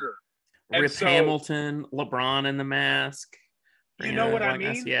harder. Rip Hamilton, LeBron in the mask. You know what I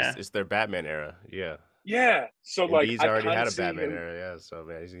mean? Yeah, it's their Batman era. Yeah. Yeah. So And like, B's I already kind had of a see Batman him. era. Yeah. So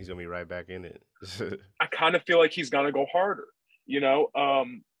man, he's gonna be right back in it. I kind of feel like he's gonna go harder.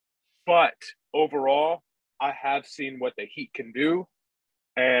 But overall, I have seen what the Heat can do,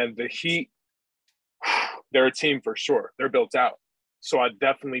 and the Heat, they're a team for sure. They're built out. So I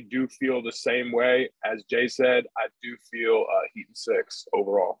definitely do feel the same way as Jay said. I do feel Heat in 6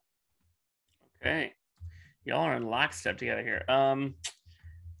 overall. Okay, y'all are in lockstep together here.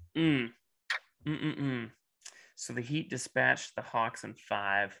 So the Heat dispatched the Hawks in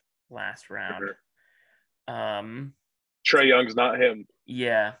 5 last round. Trae Young's not him.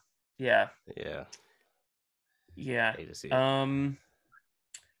 Yeah. Yeah. I hate to see it.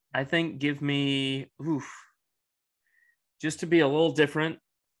 I think give me just to be a little different.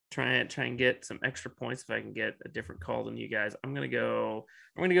 Try and get some extra points if I can get a different call than you guys. I'm gonna go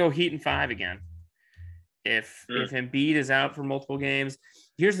Heat in 5 again. If Embiid is out for multiple games,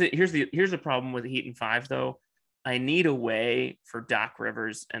 here's the problem with the Heat in 5 though. I need a way for Doc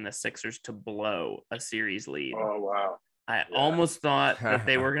Rivers and the Sixers to blow a series lead. Oh wow! I almost thought that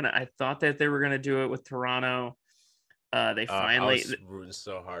they were gonna. I thought that they were gonna do it with Toronto. They finally. I was rooting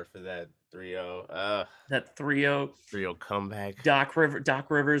so hard for that 3-0. That 3-0 comeback. Doc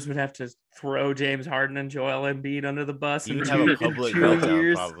Rivers would have to throw James Harden and Joel Embiid under the bus. He would have a public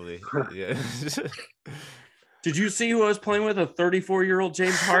meltdown, probably. Yeah. Did you see who I was playing with? A 34-year-old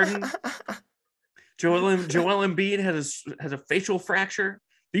James Harden. Joel Embiid has a facial fracture.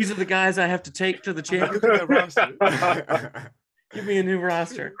 These are the guys I have to take to the championship roster. Give me a new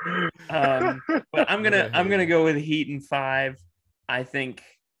roster. But I'm gonna go with Heat in 5. I think,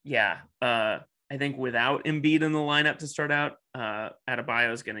 I think without Embiid in the lineup to start out,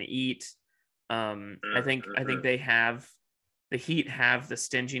 Adebayo is gonna eat. I think the Heat have the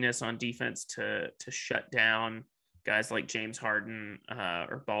stinginess on defense to shut down guys like James Harden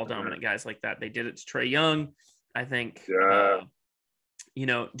or ball dominant guys like that. They did it to Trae Young. I think,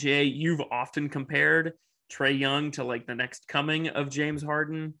 Jay, you've often compared Trae Young to like the next coming of James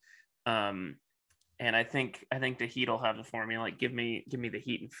Harden. And I think the Heat will have the formula. Like give me the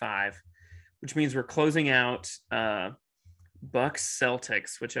Heat in 5, which means we're closing out Bucks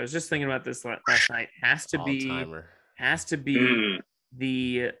Celtics, which I was just thinking about this last night. Has to be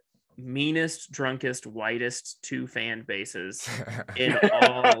the meanest, drunkest, whitest 2 fan bases in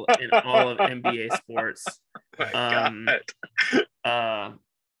all of NBA sports.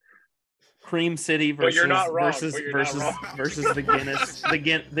 Cream City versus the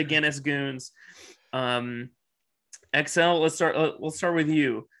Guinness Goons. XL, let's start with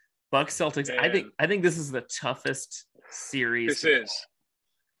you. Bucks Celtics. Man. I think this is the toughest series.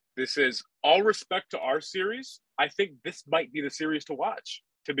 This is all respect to our series. I think this might be the series to watch,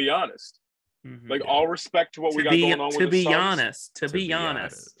 to be honest. Mm-hmm. Like all respect to what we got going on with the Suns. To be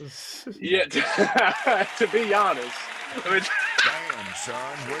honest. Yeah, to be honest. Damn,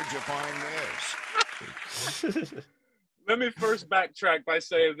 son, where'd you find this? Let me first backtrack by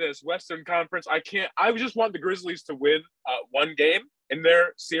saying this. Western Conference, I just want the Grizzlies to win one game in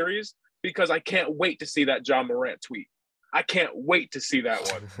their series because I can't wait to see that John Morant tweet. I can't wait to see that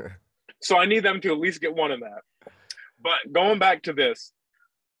one. So I need them to at least get one in that. But going back to this,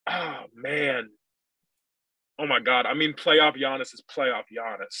 oh, man. Oh, my God. I mean, playoff Giannis is playoff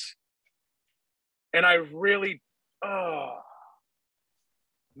Giannis. And I really,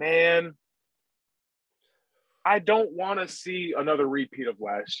 man, I don't want to see another repeat of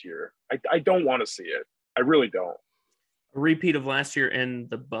last year. I don't want to see it. I really don't. A repeat of last year and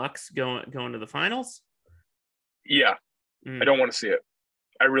the Bucks going to the finals? Yeah. I don't want to see it.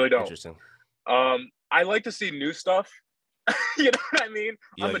 I really don't. Interesting. I like to see new stuff. You know what I mean?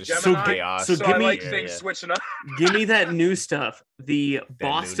 I'm a Gemini, so I like things switching up. Give me that new stuff. The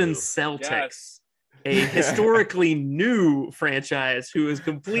Boston Celtics, a historically new franchise who is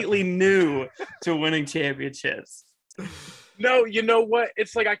completely new to winning championships. No, you know what?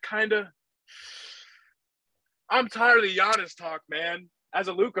 It's like I'm tired of the Giannis talk, man. As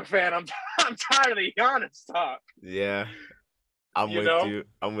a Luka fan, I'm tired of the Giannis talk. Yeah. I'm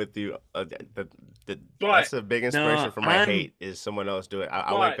with you. That's a big inspiration for my hate is someone else do it.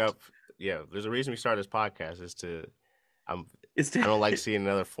 I wake up. Yeah, there's a reason we started this podcast I don't like seeing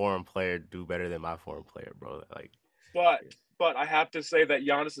another foreign player do better than my foreign player, bro. Like, but I have to say that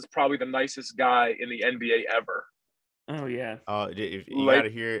Giannis is probably the nicest guy in the NBA ever. Oh yeah. You gotta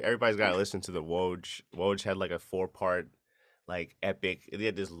hear. Everybody's gotta listen to the Woj. Woj had like a 4-part, like epic. They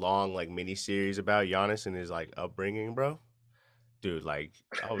had this long like mini series about Giannis and his like upbringing, bro. dude, like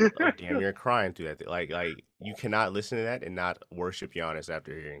I was damn near crying through that. Like you cannot listen to that and not worship Giannis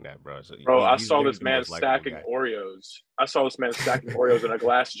after hearing that, bro. So Bro, I he's saw literally this the man most likable stacking guy. Oreos. I saw this man stacking Oreos in a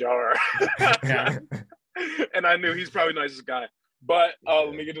glass jar. Yeah. And I knew he's probably the nicest guy. But Yeah.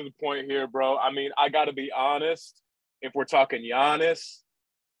 let me get to the point here, bro. I mean, I got to be honest. If we're talking Giannis,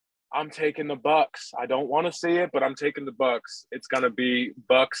 I'm taking the Bucks. I don't want to see it, but I'm taking the Bucks. It's going to be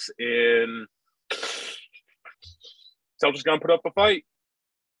Bucks in – Celtics going to put up a fight.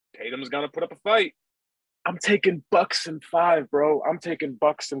 Tatum's going to put up a fight. I'm taking Bucks in 5, bro. I'm taking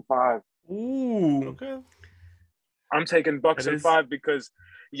Bucks in 5. Ooh. Okay. I'm taking Bucks That in is- 5 because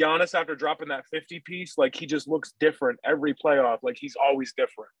Giannis, after dropping that 50 piece, like he just looks different every playoff. Like he's always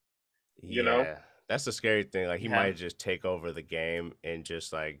different. You know? That's the scary thing. Like he Yeah. might just take over the game and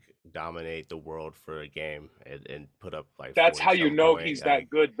just like dominate the world for a game and put up like. That's how you 40-some know point, he's like, that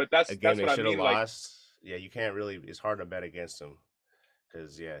good. But that's a game they what I should have mean. Like, lost. Yeah, you can't really. It's hard to bet against him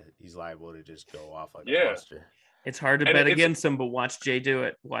because he's liable to just go off like a monster. It's hard to And bet it's- against him, but watch Jay do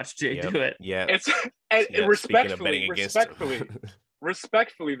it. Watch Jay do it. Yeah. it's and Speaking of betting against him.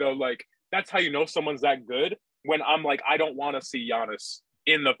 respectfully though, like that's how you know someone's that good. When I'm like, I don't want to see Giannis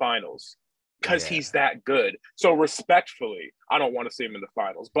in the finals because he's that good. So respectfully, I don't want to see him in the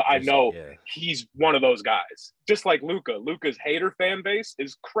finals. But I know he's one of those guys. Just like Luka. Luka's hater fan base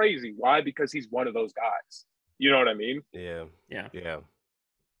is crazy. Why? Because he's one of those guys. You know what I mean? Yeah.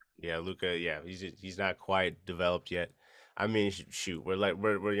 Luka. Yeah, he's not quite developed yet. I mean, shoot, where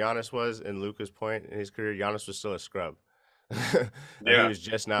Giannis was in Luka's point in his career, Giannis was still a scrub. He was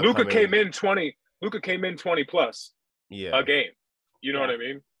just not. Luka came in 20 plus. A game. You know what I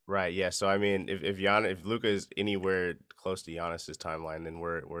mean? Right. Yeah. So I mean, if Luka is anywhere close to Giannis's timeline, then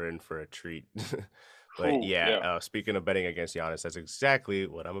we're in for a treat. But speaking of betting against Giannis, that's exactly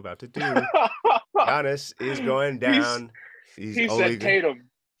what I'm about to do. Giannis is going down. He said Tatum.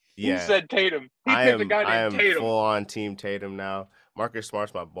 Yeah. He said Tatum. He picked a guy named Tatum. Full on team Tatum now. Marcus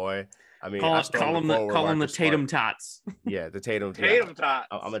Smart's my boy. I mean, call him the Tatum Tots. Yeah, the Tatum. Tots.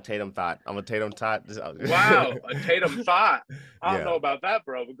 I'm a Tatum Tot. Wow, a Tatum Tot. I don't know about that,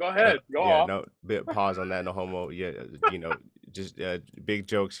 bro. But go ahead. Go off. No, bit pause on that. No homo. Yeah, just big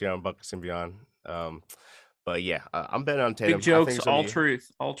jokes here on Buckets and Beyond. But yeah, I'm betting on Tatum. Big jokes, all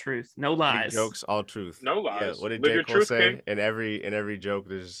truth, no lies. Big jokes, all truth. No lies. Yeah, what did J. Cole say? In every joke,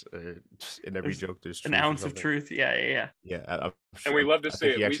 there's truth. An ounce of truth. Yeah. And we love to see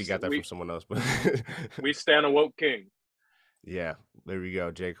it. He actually got that from someone else, but we stand a woke king. Yeah, there we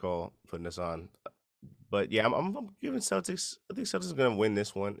go. J. Cole putting us on. But yeah, I'm giving Celtics. I think Celtics are gonna win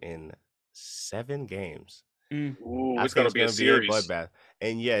this one in 7 games. Ooh, it's going to be a series. Bloodbath.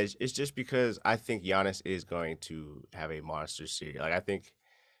 And yeah, it's just because I think Giannis is going to have a monster series. Like I think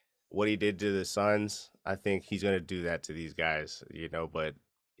what he did to the Suns, I think he's going to do that to these guys, but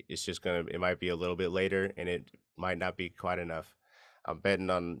it's just it might be a little bit later and it might not be quite enough. I'm betting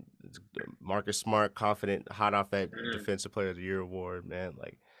on Marcus Smart, confident, hot off that Defensive Player of the Year award, man.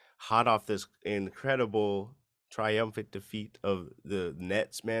 Like hot off this incredible triumphant defeat of the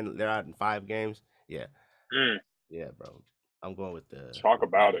Nets, man. They're out in 5 games. Yeah. Yeah, bro. I'm going with the talk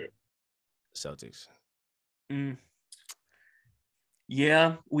about it. Celtics.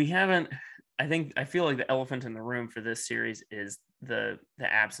 Yeah, we haven't. I feel like the elephant in the room for this series is the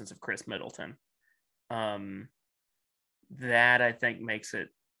absence of Chris Middleton. That I think makes it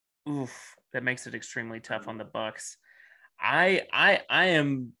extremely tough on the Bucks.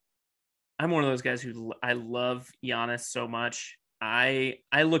 I'm one of those guys who I love Giannis so much. I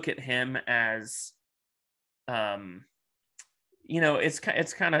look at him as it's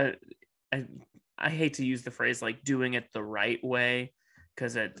kind of I hate to use the phrase like doing it the right way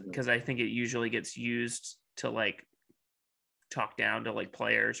because I think it usually gets used to like talk down to like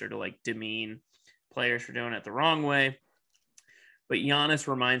players or to like demean players for doing it the wrong way. But Giannis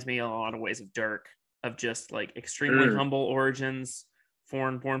reminds me in a lot of ways of Dirk, of just like extremely humble origins,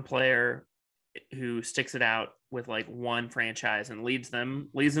 foreign-born player who sticks it out with like one franchise and leads them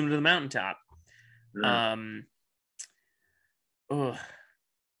to the mountaintop.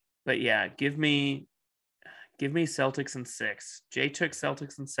 But yeah, give me Celtics in 6. Jay took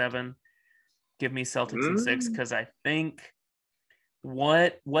Celtics in 7. Give me Celtics in 6 because I think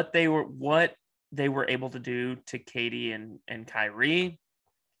what they were able to do to Katie and Kyrie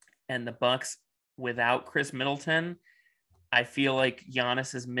and the Bucks without Chris Middleton, I feel like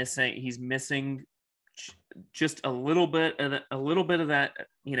Giannis is missing. He's missing just a little bit of that,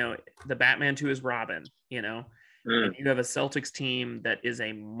 the Batman to his Robin, And you have a Celtics team that is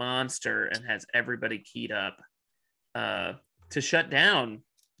a monster and has everybody keyed up to shut down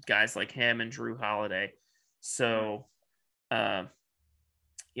guys like him and Drew Holiday. So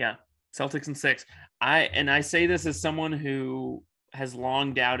Yeah, Celtics in 6. I say this as someone who has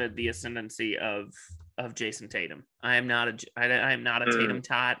long doubted the ascendancy of Jason Tatum. I am not a Tatum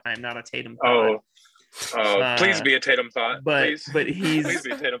tot. I am not a Tatum tot. Please be a Tatum tot. But he's please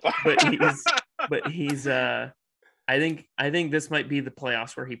be a Tatum tot. but he's I think this might be the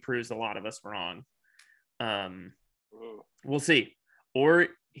playoffs where he proves a lot of us wrong. We'll see. Or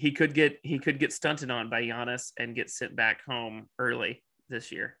he could get stunted on by Giannis and get sent back home early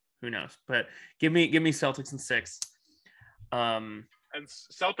this year. Who knows? But give me Celtics in 6. And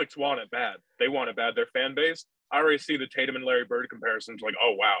Celtics want it bad. They want it bad. Their fan base. I already see the Tatum and Larry Bird comparisons. Like,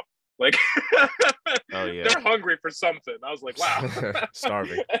 oh wow, like, oh yeah, they're hungry for something. I was like, wow,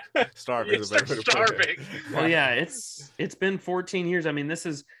 starving. Starving. Oh yeah, it's been 14 years. I mean,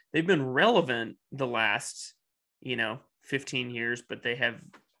 they've been relevant the last 15 years, but they have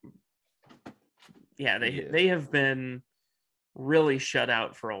been really shut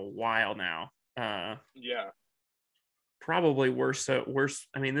out for a while now. Probably worse. I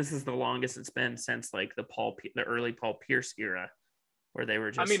mean, this is the longest it's been since like the early Paul Pierce era, where they were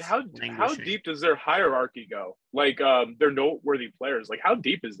just. I mean, how deep does their hierarchy go? Like, they're noteworthy players. Like, how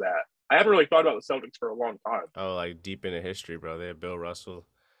deep is that? I haven't really thought about the Celtics for a long time. Oh, like deep into history, bro. They have Bill Russell,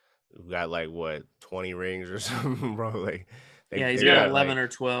 who got like what 20 rings or something, bro. Like, he's got 11 or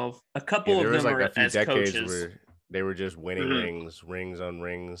 12. A couple of them are as coaches. Where they were just winning rings on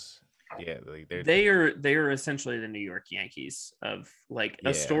rings. Yeah, like they are essentially the New York Yankees of like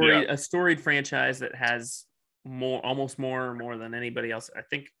a storied franchise that has almost more than anybody else. I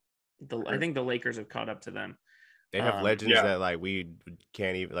think the Lakers have caught up to them. They have legends that like we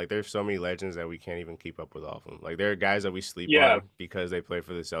can't even like. There's so many legends that we can't even keep up with all of them. Like there are guys that we sleep on because they play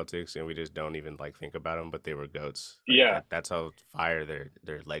for the Celtics and we just don't even like think about them, but they were goats. Like, that's how fire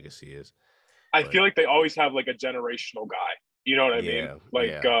their legacy is. I feel like they always have like a generational guy. You know what I mean?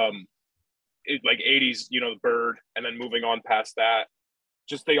 Like like 80s, the Bird, and then moving on past that.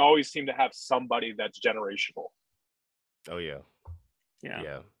 Just they always seem to have somebody that's generational. Oh yeah.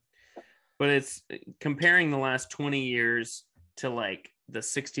 But it's comparing the last 20 years to like the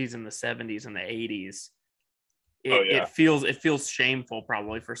 60s and the 70s and the 80s. It feels shameful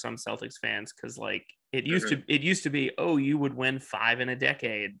probably for some Celtics fans because like it used to be, oh, you would win 5 in a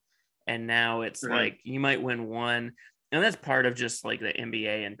decade, and now it's like you might win 1. And that's part of just like the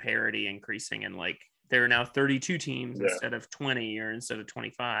NBA and parity increasing, and like there are now 32 teams instead of 20 or instead of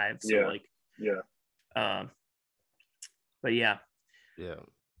 25. So but yeah.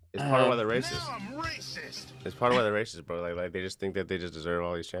 It's part of why they're racist. It's part of why they're racist, bro. Like they just think that they just deserve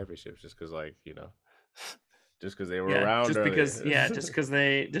all these championships just because, like, just because they were around. Just because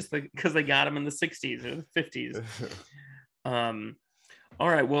they got them in the 60s or the 50s. All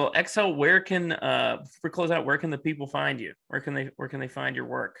right. Well, XL, where can for closeout, where can the people find you? Where can they find your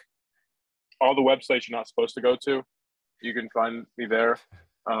work? All the websites you're not supposed to go to. You can find me there.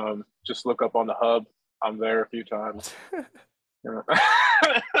 Just look up on the hub. I'm there a few times.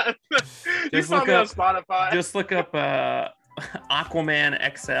 You find me on Spotify. Just look up Aquaman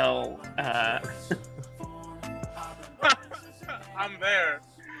XL. I'm there.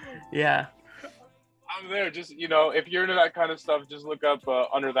 Yeah. I'm there. Just, if you're into that kind of stuff, just look up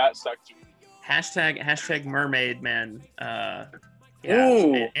under that section. Hashtag mermaid man.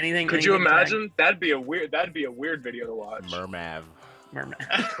 Ooh, anything. Could you imagine? That'd be a weird video to watch. Mermav.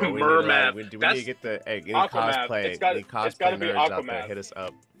 Mermav. Do we need to get any cosplay? It's got to be Aquaman. Hit us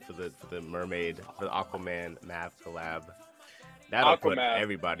up for the mermaid, for the Aquaman Mav collab. That'll put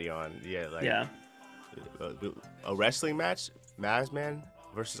everybody on. A wrestling match, Mavs Man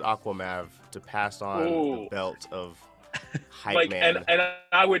versus Aquamav to pass on the belt of hype man. And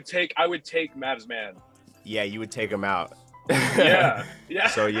I would take Mavs Man. Yeah, you would take him out. Yeah.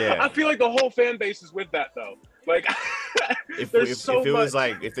 So I feel like the whole fan base is with that though. Like, if it was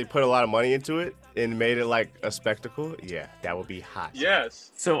like if they put a lot of money into it and made it like a spectacle, that would be hot.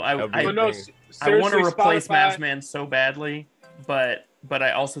 Yes. So I want to replace Mavs Man so badly, but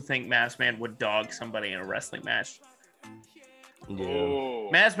I also think Mavs Man would dog somebody in a wrestling match. Yeah.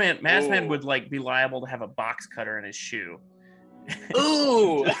 Mavs Man would like be liable to have a box cutter in his shoe.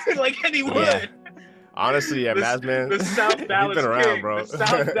 Ooh, like he would. Yeah. Honestly, Mavs Man. The South Dallas been around, King, bro. The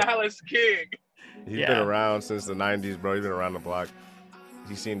South Dallas King. He's been around since the 90s, bro. He's been around the block.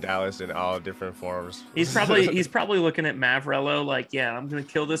 He's seen Dallas in all different forms. He's probably looking at Mavrello like, I'm gonna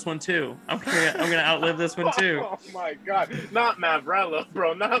kill this one too. I'm gonna outlive this one too. Oh my god, not Mavrello,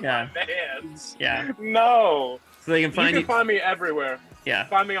 bro. Not my man. Yeah. No. So they can find you. You can find me everywhere. Yeah.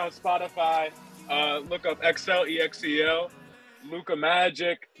 Find me on Spotify. Look up XL EXEL. Luka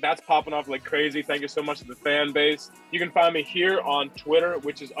Magic. That's popping off like crazy. Thank you so much to the fan base. You can find me here on Twitter,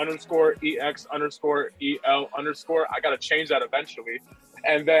 which is _EX_EL_. I got to change that eventually.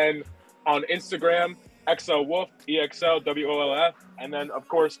 And then on Instagram, XLWolf, EXLWOLF. And then, of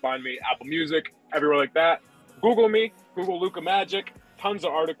course, find me Apple Music, everywhere like that. Google me, Google Luka Magic. Tons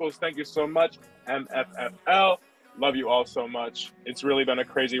of articles. Thank you so much. MFFL. Love you all so much. It's really been a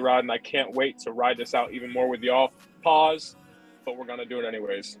crazy ride, and I can't wait to ride this out even more with y'all. Pause, but we're going to do it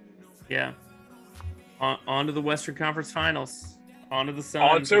anyways. Yeah. On to the Western Conference Finals. On to the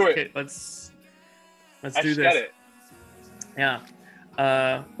Suns. On to it. Let's do this. Get it. Yeah.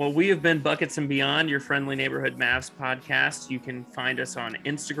 Well, we have been Buckets and Beyond, your friendly neighborhood Mavs podcast. You can find us on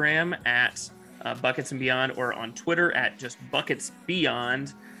Instagram at Buckets and Beyond, or on Twitter at just Buckets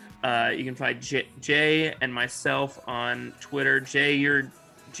Beyond. You can find Jay and myself on Twitter. Jay, you're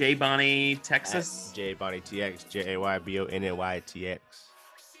Jay Bonny, Texas. At Jay Bonny TX, JAYBONNYTX.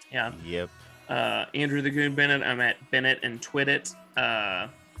 Yeah. Yep. Andrew the Goon Bennett. I'm at Bennett and Twittit.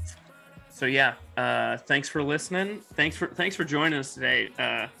 So yeah, thanks for listening. Thanks for joining us today,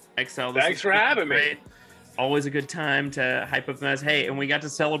 XL. Thanks for having me. Always a good time to hype up the Mavs. Hey, and we got to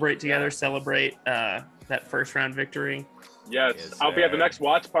celebrate together. Celebrate that first round victory. Yes, I'll be at the next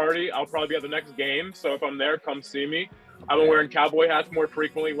watch party. I'll probably be at the next game. So if I'm there, come see me. I've been wearing cowboy hats more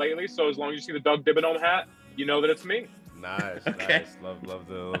frequently lately. So as long as you see the Doug Dibbenhome hat, you know that it's me. Nice. Okay. Nice. Love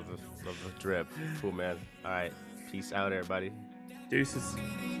the drip. Cool, man. All right. Peace out, everybody. Deuces.